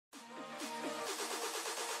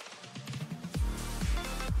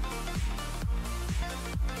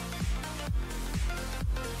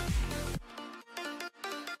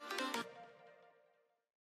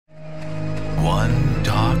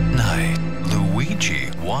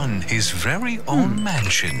won his very own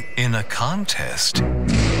mansion in a contest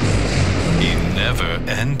he never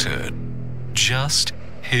entered. Just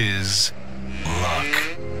his luck.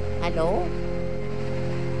 Hello?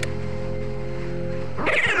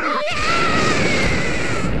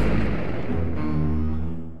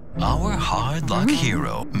 Our hard luck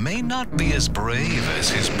hero may not be as brave as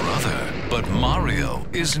his brother, but Mario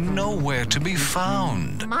is nowhere to be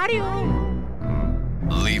found. Mario!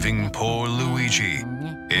 Leaving poor Luigi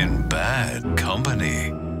in bad company.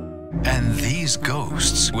 And these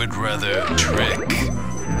ghosts would rather trick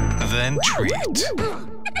than treat.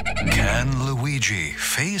 Can Luigi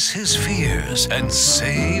face his fears and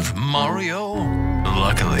save Mario?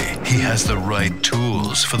 Luckily, he has the right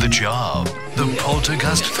tools for the job. The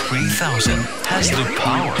Poltergust 3000 has the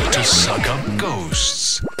power to suck up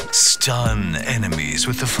ghosts, stun enemies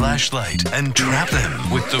with the flashlight, and trap them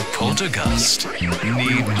with the Poltergust.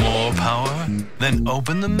 Need more power? Then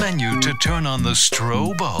open the menu to turn on the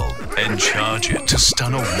strobe bulb and charge it to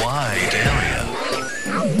stun a wide area.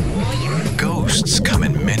 Ghosts come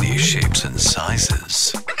in many shapes and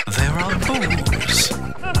sizes. There are boos,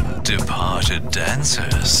 departed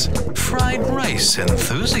dancers, fried rice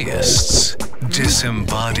enthusiasts,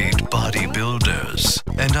 disembodied bodybuilders,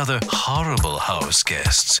 and other horrible house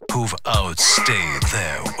guests who've outstayed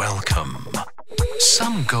their welcome.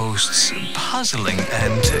 Some ghosts' puzzling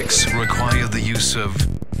antics require the use of,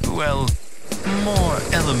 well, more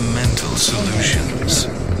elemental solutions.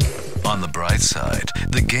 On the bright side,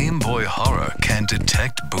 the Game Boy Horror can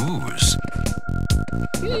detect boos.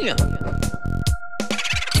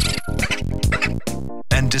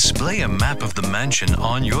 And display a map of the mansion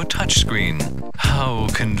on your touchscreen. How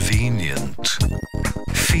convenient.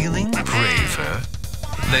 Feeling braver?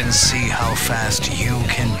 Then see how fast you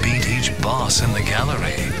can beat each boss in the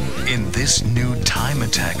gallery. In this new time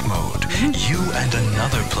attack mode, you and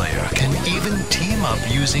another player can even team up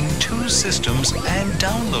using 2 systems and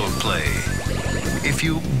download play. If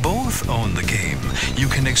you both own the game, you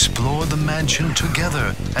can explore the mansion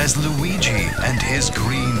together as Luigi and his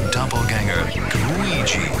green doppelganger,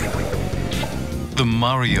 Luigi. The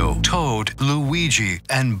Mario, Toad, Luigi,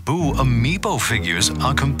 and Boo amiibo figures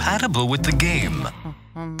are compatible with the game.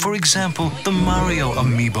 For example, the Mario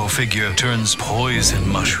amiibo figure turns poison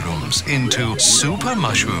mushrooms into super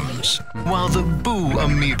mushrooms, while the Boo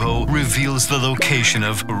amiibo reveals the location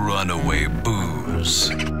of runaway boos.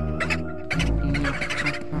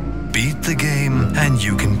 Beat the game and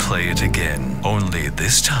you can play it again. Only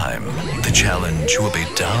this time, the challenge will be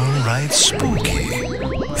downright spooky.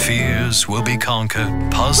 Fears will be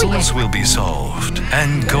conquered, puzzles will be solved,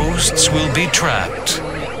 and ghosts will be trapped.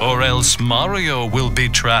 Or else Mario will be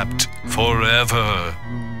trapped forever.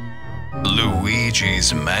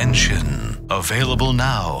 Luigi's Mansion. Available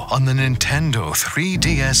now on the Nintendo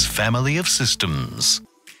 3DS family of systems.